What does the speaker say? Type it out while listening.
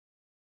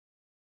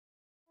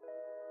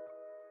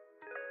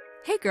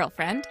Hey,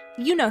 girlfriend,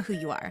 you know who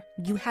you are.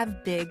 You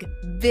have big,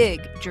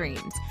 big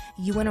dreams.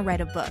 You want to write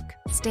a book,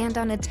 stand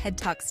on a TED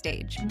Talk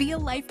stage, be a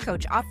life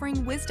coach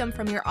offering wisdom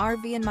from your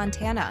RV in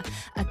Montana,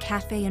 a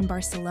cafe in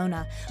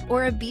Barcelona,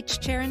 or a beach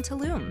chair in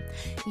Tulum.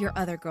 Your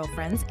other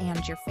girlfriends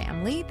and your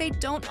family, they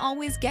don't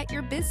always get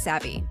your biz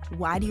savvy.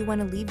 Why do you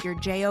want to leave your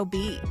JOB?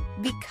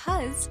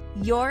 Because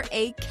you're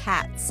a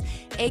CATS,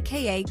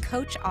 aka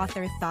coach,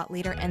 author, thought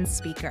leader, and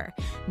speaker.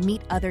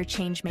 Meet other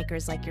change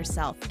makers like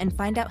yourself and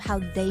find out how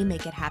they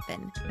make it happen.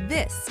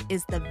 This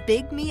is the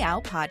Big Meow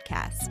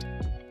Podcast.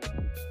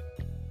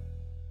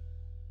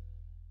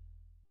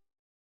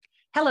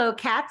 Hello,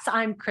 cats.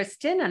 I'm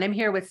Kristen, and I'm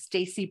here with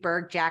Stacy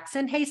Berg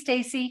Jackson. Hey,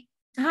 Stacy.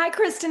 Hi,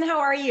 Kristen. How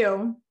are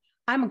you?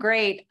 I'm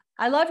great.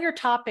 I love your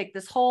topic,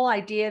 this whole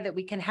idea that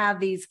we can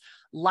have these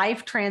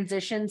life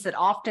transitions that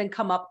often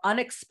come up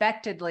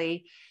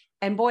unexpectedly.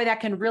 And boy, that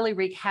can really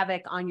wreak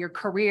havoc on your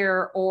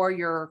career or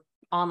your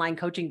online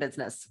coaching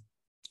business.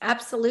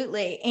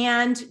 Absolutely.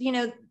 And,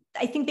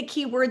 I think the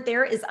key word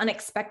there is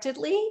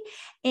unexpectedly.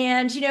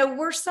 And,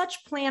 we're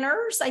such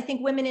planners. I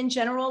think women in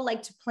general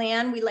like to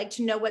plan. We like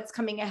to know what's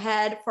coming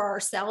ahead for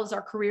ourselves,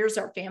 our careers,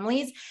 our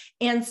families.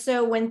 And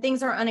so when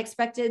things are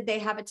unexpected, they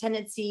have a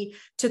tendency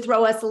to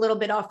throw us a little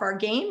bit off our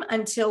game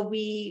until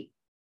we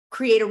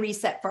create a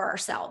reset for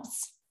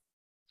ourselves.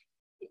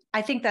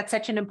 I think that's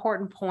such an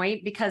important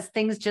point because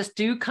things just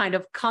do kind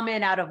of come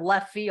in out of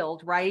left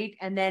field, right?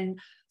 And then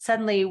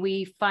suddenly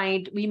we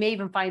may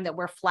even find that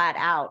we're flat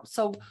out.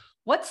 So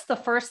what's the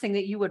first thing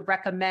that you would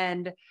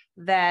recommend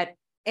that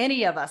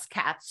any of us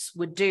cats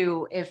would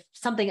do if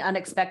something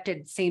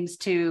unexpected seems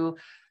to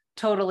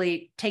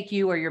totally take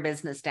you or your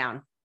business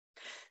down?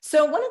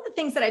 So one of the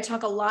things that I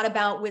talk a lot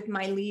about with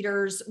my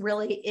leaders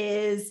really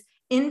is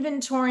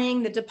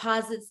inventorying the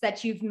deposits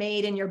that you've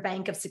made in your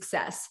bank of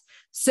success.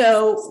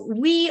 So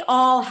we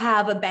all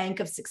have a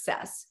bank of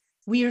success.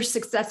 We are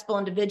successful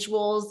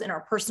individuals in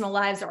our personal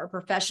lives, our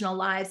professional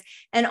lives.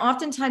 And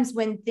oftentimes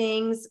when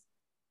things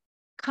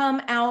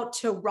come out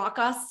to rock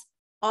us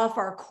off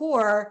our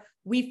core,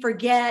 we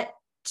forget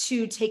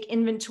to take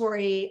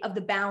inventory of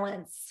the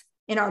balance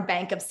in our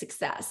bank of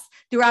success.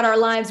 Throughout our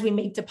lives, we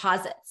make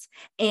deposits.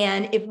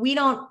 And if we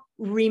don't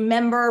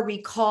remember,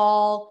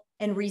 recall,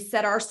 and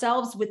reset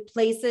ourselves with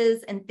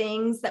places and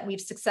things that we've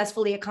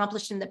successfully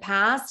accomplished in the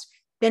past,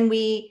 then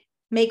we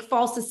make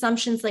false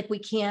assumptions like we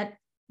can't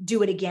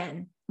do it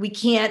again. We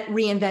can't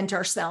reinvent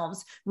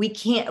ourselves. We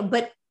can't,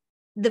 but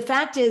the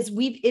fact is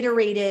we've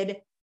iterated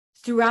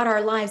throughout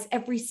our lives.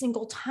 Every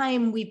single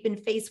time we've been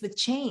faced with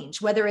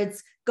change, whether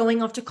it's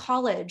going off to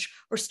college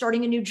or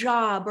starting a new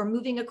job or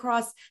moving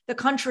across the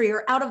country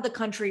or out of the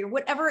country or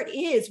whatever it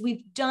is,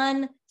 we've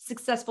done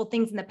successful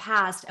things in the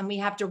past, and we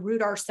have to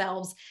root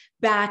ourselves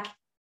back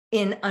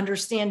in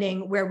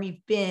understanding where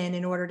we've been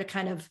in order to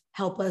kind of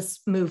help us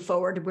move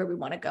forward to where we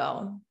want to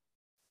go.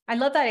 I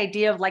love that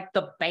idea of like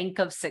the bank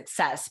of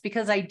success,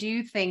 because I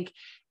do think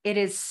it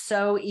is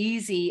so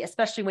easy,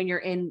 especially when you're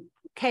in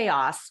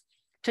chaos,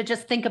 to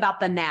just think about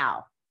the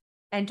now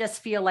and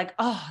just feel like,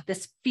 oh,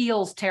 this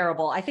feels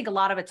terrible. I think a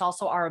lot of it's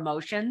also our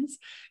emotions,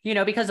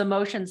 because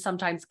emotions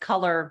sometimes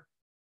color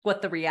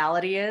what the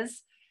reality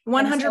is.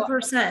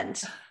 100%.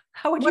 So,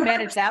 how would you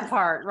manage that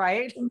part,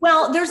 right?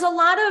 Well, there's a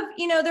lot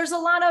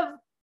of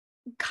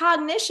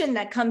cognition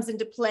that comes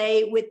into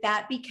play with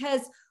that,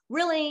 because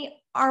really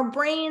our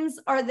brains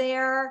are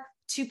there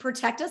to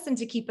protect us and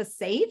to keep us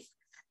safe.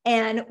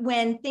 And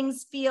when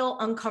things feel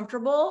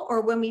uncomfortable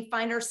or when we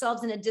find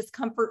ourselves in a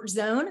discomfort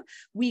zone,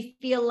 we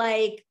feel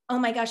like, oh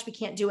my gosh, we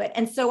can't do it.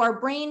 And so our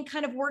brain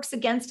kind of works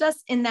against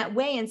us in that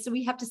way. And so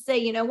we have to say,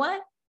 you know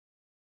what?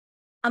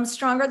 I'm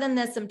stronger than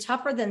this. I'm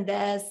tougher than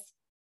this.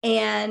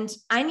 And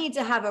I need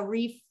to have a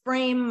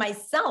reframe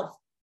myself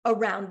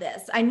around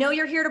this. I know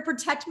you're here to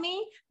protect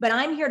me, but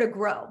I'm here to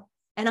grow.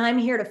 And I'm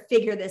here to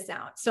figure this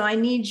out. So I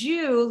need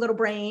you, little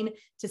brain,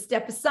 to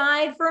step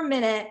aside for a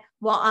minute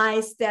while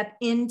I step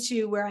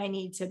into where I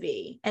need to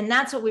be. And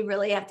that's what we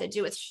really have to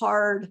do. It's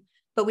hard,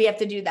 but we have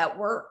to do that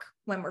work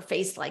when we're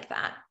faced like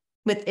that,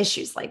 with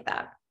issues like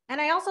that. And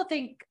I also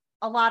think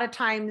a lot of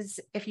times,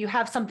 if you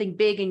have something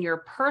big in your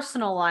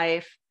personal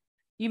life,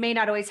 you may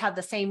not always have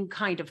the same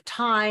kind of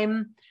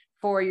time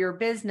for your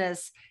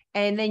business.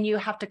 And then you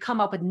have to come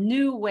up with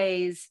new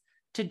ways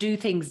to do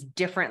things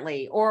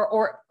differently,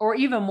 or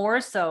even more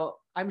so.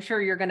 I'm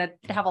sure you're going to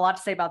have a lot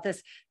to say about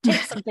this.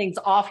 Take some things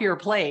off your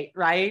plate,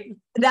 right?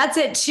 That's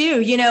it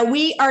too.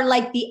 We are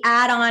like the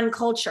add-on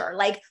culture.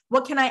 Like,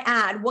 what can I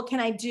add? What can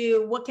I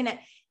do?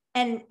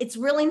 And it's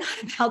really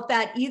not about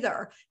that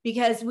either,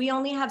 because we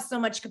only have so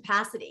much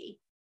capacity.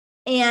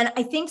 And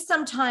I think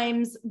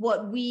sometimes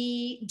what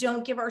we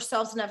don't give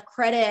ourselves enough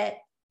credit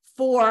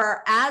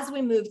for as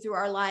we move through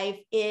our life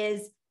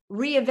is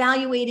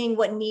reevaluating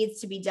what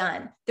needs to be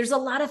done. There's a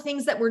lot of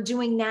things that we're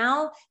doing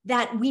now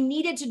that we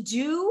needed to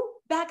do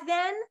back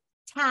then,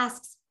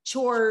 tasks,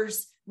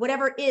 chores,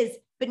 whatever it is,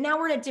 but now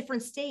we're at a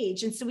different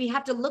stage. And so we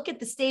have to look at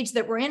the stage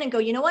that we're in and go,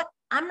 you know what?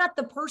 I'm not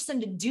the person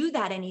to do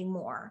that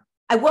anymore.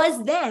 I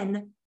was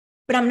then,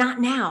 but I'm not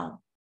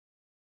now.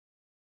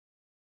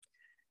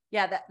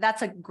 Yeah,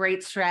 that's a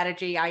great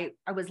strategy. I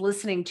was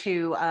listening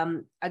to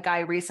a guy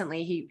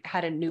recently. He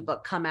had a new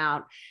book come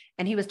out,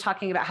 and he was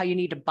talking about how you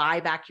need to buy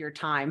back your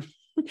time.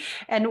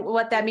 And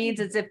what that means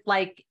is if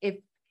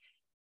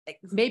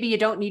maybe you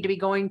don't need to be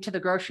going to the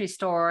grocery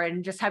store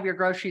and just have your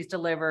groceries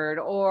delivered,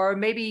 or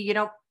maybe you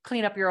don't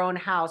clean up your own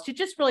house. It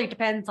just really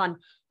depends on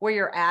where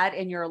you're at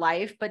in your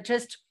life, but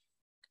just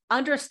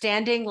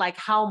understanding like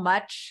how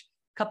much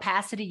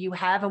capacity you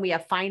have, and we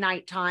have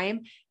finite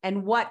time,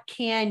 and what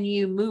can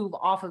you move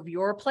off of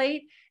your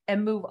plate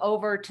and move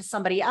over to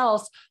somebody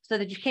else so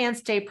that you can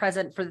stay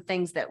present for the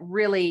things that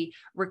really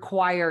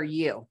require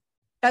you.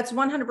 That's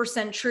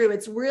 100% true.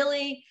 It's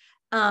really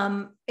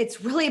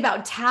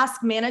about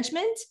task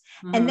management.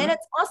 Mm-hmm. And then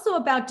it's also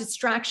about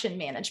distraction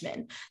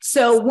management.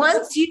 So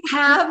once you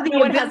have no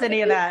one has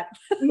any of that,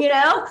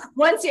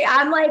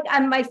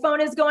 my phone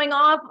is going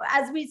off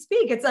as we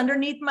speak. It's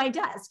underneath my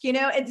desk,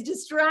 it's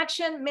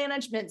distraction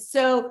management.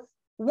 So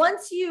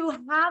once you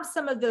have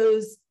some of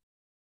those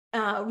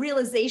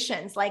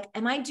realizations, like,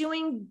 am I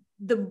doing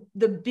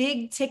the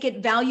big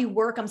ticket value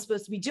work I'm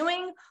supposed to be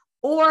doing?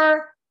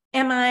 Or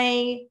am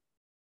I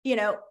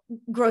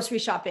grocery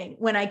shopping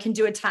when I can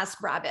do a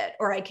TaskRabbit,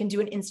 or I can do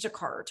an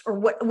Instacart, or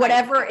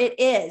whatever it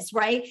is,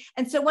 right?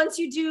 And so once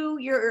you do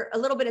a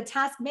little bit of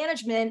task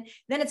management,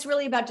 then it's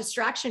really about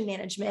distraction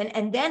management.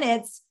 And then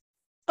it's,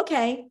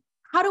 okay,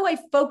 how do I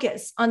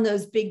focus on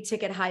those big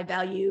ticket, high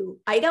value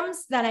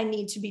items that I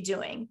need to be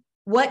doing?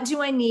 What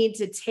do I need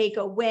to take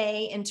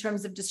away in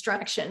terms of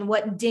distraction?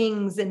 What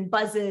dings and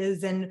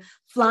buzzes and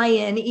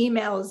fly-in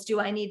emails do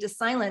I need to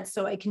silence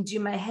so I can do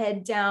my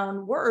head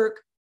down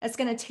work that's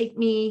going to take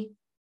me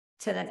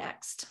to the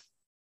next?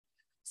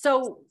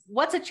 So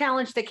what's a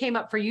challenge that came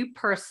up for you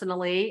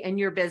personally in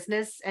your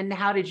business, and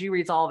how did you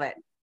resolve it?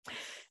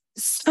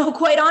 So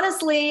quite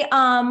honestly,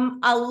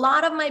 a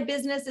lot of my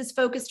business is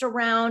focused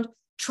around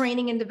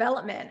training and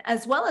development,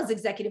 as well as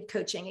executive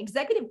coaching.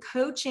 Executive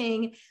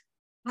coaching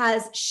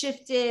has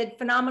shifted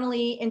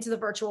phenomenally into the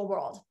virtual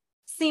world,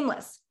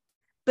 seamless.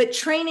 But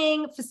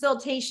training,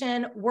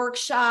 facilitation,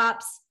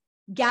 workshops,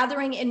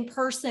 gathering in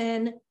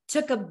person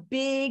took a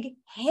big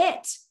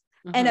hit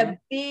and a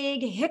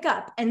big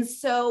hiccup. And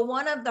so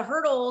one of the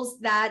hurdles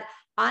that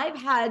I've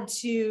had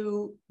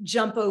to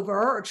jump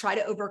over or try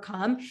to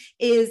overcome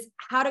is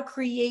how to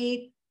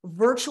create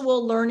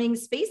virtual learning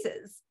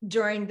spaces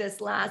during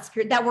this last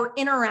period that were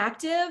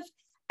interactive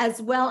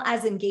as well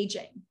as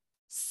engaging.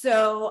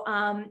 So,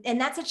 and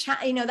that's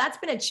that's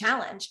been a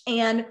challenge,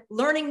 and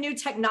learning new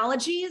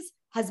technologies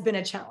has been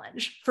a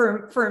challenge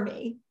for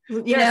me.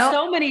 There's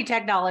so many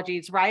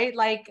technologies, right?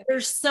 Like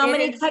there's so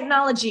many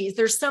technologies,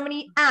 there's so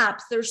many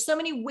apps, there's so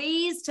many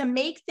ways to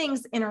make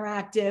things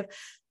interactive.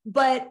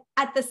 But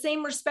at the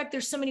same respect,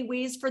 there's so many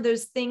ways for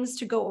those things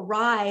to go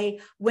awry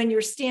when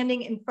you're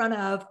standing in front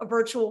of a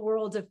virtual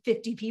world of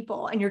 50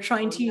 people and you're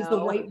trying to use the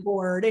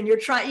whiteboard, and you're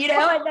trying,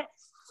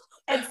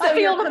 and so I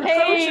feel the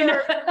pain.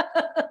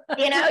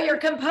 Your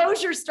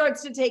composure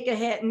starts to take a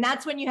hit. And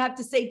that's when you have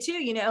to say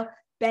too,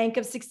 bank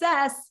of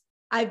success,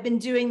 I've been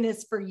doing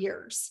this for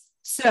years.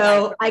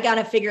 So I got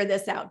to figure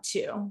this out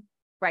too.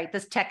 Right.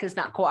 This tech is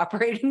not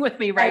cooperating with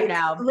me right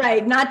now.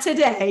 Right. Not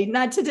today.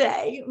 Not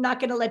today. I'm not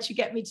going to let you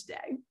get me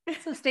today.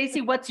 So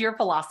Stacy, what's your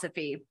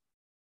philosophy?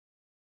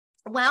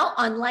 Well,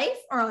 on life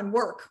or on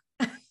work?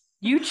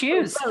 You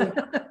choose.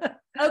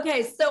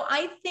 Okay. So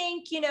I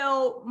think,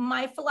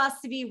 my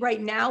philosophy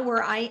right now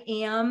where I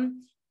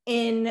am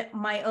in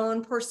my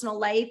own personal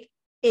life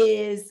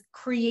is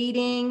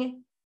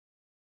creating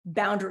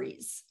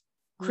boundaries.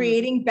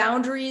 Creating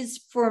boundaries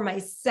for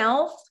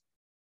myself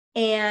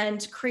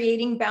and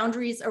creating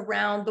boundaries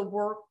around the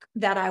work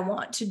that I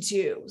want to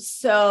do.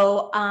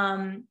 So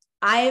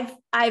I've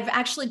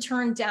actually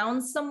turned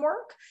down some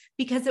work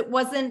because it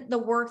wasn't the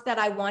work that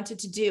I wanted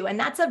to do. And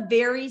that's a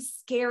very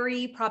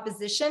scary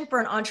proposition for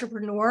an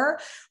entrepreneur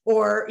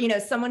or,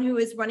 someone who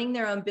is running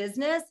their own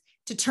business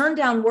to turn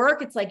down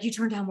work. It's like, you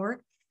turn down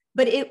work,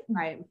 but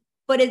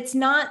it's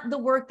not the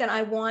work that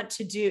I want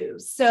to do.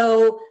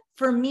 So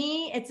for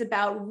me, it's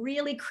about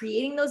really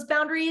creating those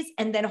boundaries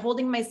and then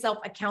holding myself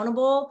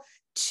accountable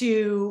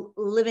to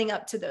living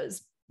up to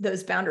those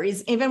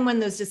boundaries, even when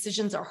those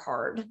decisions are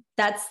hard.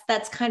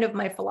 That's kind of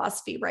my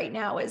philosophy right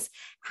now, is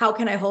how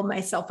can I hold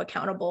myself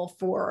accountable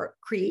for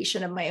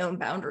creation of my own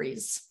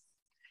boundaries?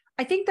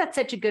 I think that's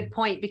such a good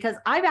point, because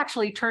I've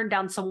actually turned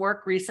down some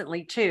work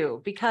recently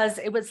too, because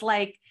it was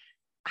like,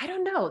 I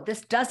don't know,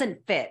 this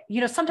doesn't fit.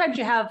 Sometimes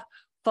you have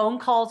phone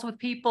calls with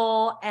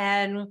people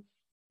and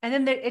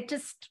then it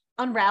just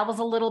unravels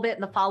a little bit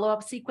in the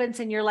follow-up sequence.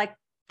 And you're like,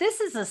 this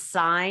is a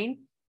sign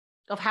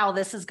of how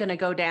this is going to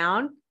go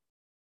down.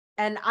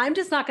 And I'm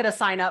just not going to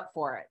sign up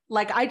for it.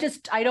 Like,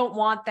 I don't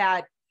want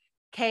that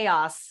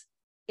chaos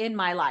in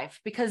my life,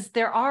 because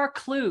there are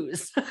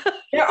clues.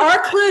 There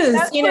are clues,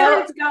 That's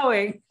where it's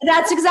going.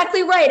 That's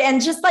exactly right.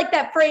 And just like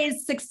that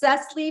phrase,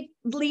 success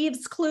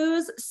leaves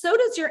clues, so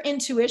does your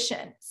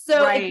intuition.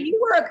 So if you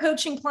were a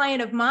coaching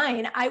client of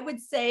mine, I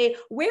would say,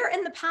 where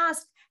in the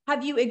past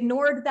have you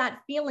ignored that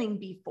feeling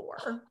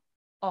before?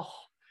 Oh,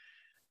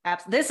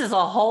 This is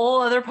a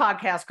whole other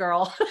podcast,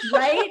 girl.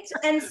 Right.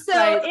 And so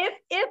Right.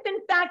 if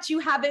in fact you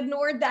have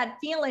ignored that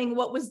feeling,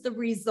 what was the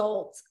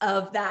result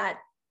of that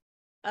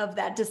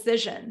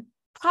decision?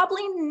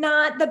 Probably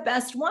not the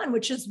best one,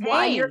 which is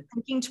why you're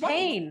thinking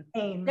twice.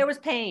 Pain. There was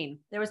pain.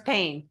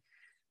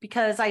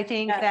 Because I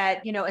think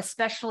that,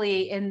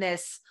 especially in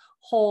this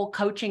whole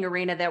coaching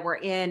arena that we're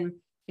in,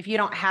 if you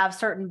don't have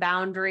certain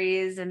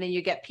boundaries and then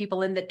you get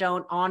people in that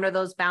don't honor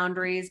those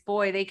boundaries,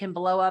 boy, they can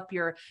blow up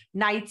your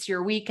nights,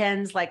 your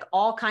weekends, like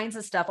all kinds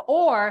of stuff,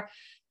 or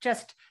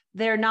just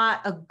they're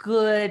not a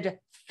good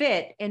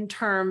fit in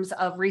terms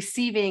of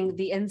receiving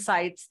the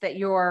insights that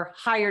you're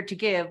hired to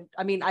give.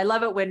 I mean, I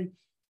love it when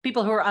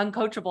people who are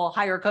uncoachable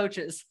hire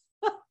coaches.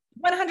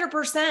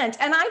 100%.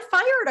 And I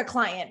fired a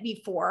client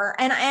before,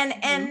 and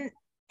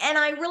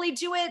I really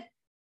do it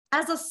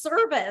as a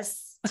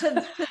service to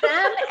them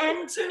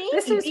and to me.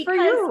 This is for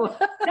you.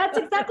 That's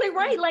exactly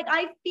right. Like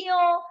I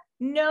feel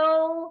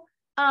no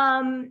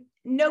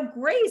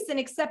grace in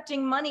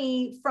accepting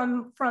money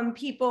from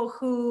people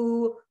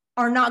who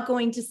are not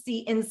going to see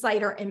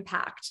insight or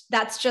impact.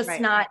 That's just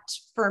not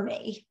for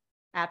me.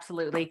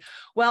 Absolutely.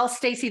 Well,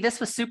 Stacy,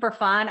 this was super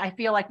fun. I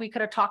feel like we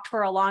could have talked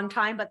for a long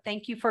time, but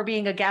thank you for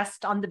being a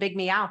guest on the Big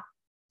Meow.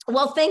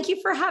 Well, thank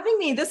you for having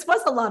me. This was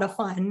a lot of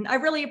fun. I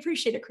really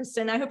appreciate it,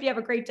 Kristen. I hope you have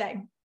a great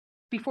day.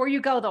 Before you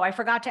go, though, I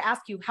forgot to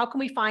ask you, how can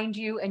we find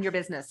you and your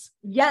business?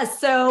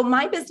 Yes. So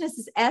my business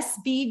is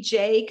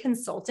SBJ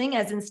Consulting,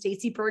 as in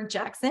Stacy Berg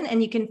Jackson.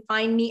 And you can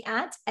find me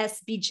at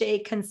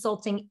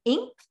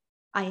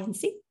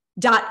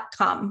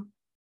sbjconsultinginc.com.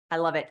 I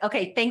love it.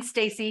 Okay. Thanks,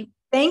 Stacy.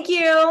 Thank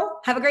you.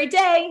 Have a great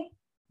day.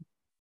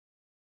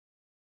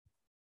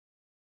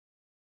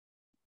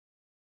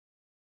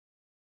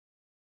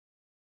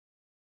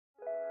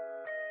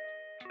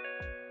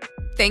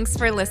 Thanks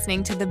for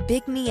listening to the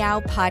Big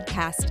Meow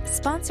podcast,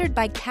 sponsored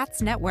by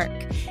Cats Network.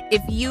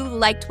 If you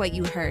liked what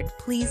you heard,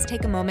 please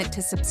take a moment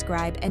to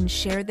subscribe and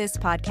share this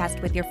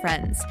podcast with your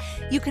friends.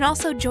 You can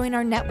also join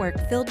our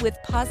network filled with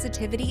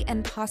positivity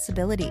and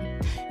possibility.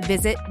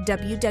 Visit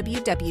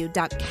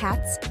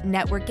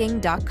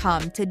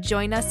www.catsnetworking.com to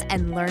join us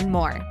and learn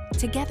more,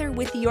 together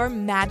with your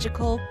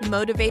magical,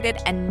 motivated,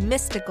 and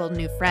mystical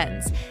new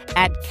friends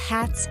at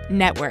Cats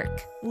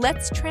Network.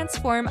 Let's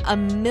transform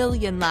 1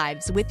 million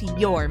lives with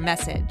your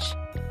message.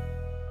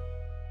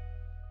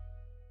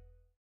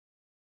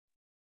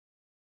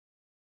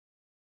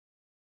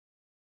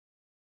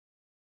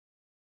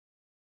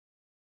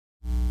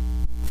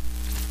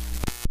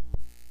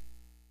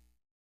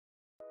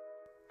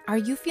 Are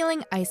you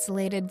feeling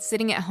isolated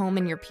sitting at home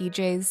in your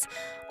PJs?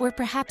 Or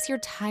perhaps you're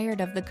tired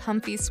of the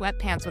comfy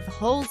sweatpants with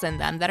holes in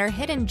them that are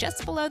hidden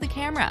just below the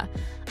camera?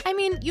 I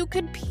mean, you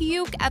could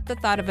puke at the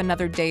thought of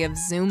another day of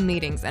Zoom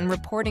meetings and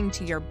reporting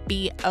to your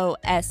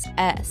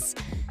BOSS.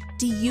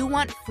 Do you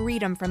want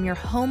freedom from your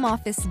home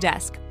office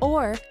desk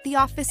or the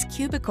office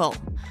cubicle?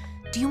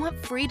 Do you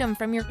want freedom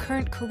from your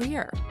current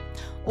career?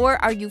 Or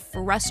are you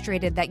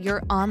frustrated that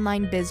your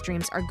online biz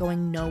dreams are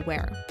going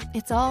nowhere?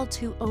 It's all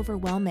too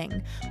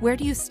overwhelming. Where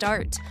do you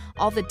start?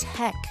 All the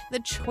tech, the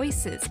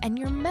choices, and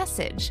your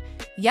message.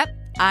 Yep,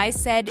 I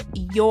said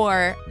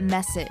your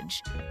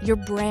message, your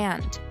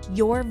brand,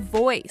 your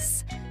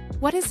voice.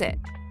 What is it?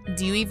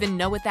 Do you even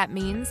know what that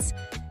means?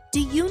 Do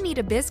you need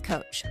a biz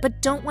coach,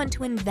 but don't want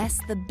to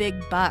invest the big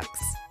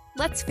bucks?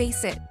 Let's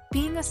face it,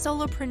 being a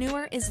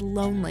solopreneur is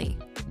lonely,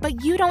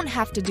 but you don't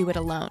have to do it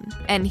alone.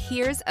 And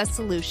here's a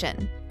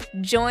solution.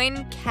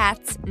 Join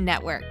Cats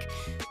Network.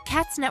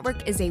 Cats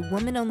Network is a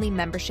woman-only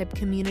membership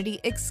community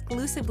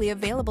exclusively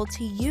available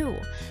to you,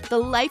 the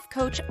life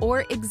coach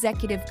or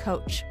executive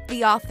coach,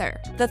 the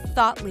author, the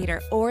thought leader,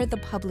 or the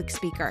public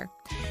speaker.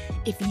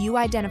 If you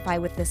identify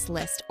with this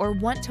list or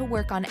want to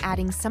work on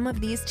adding some of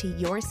these to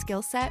your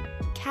skill set,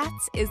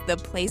 Cats is the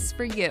place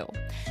for you.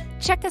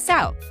 Check us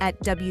out at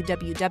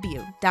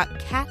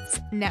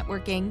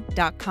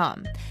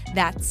www.catsnetworking.com.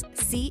 That's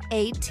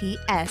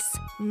CATS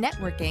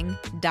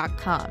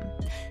networking.com.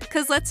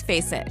 Because let's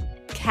face it,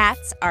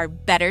 cats are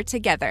better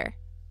together.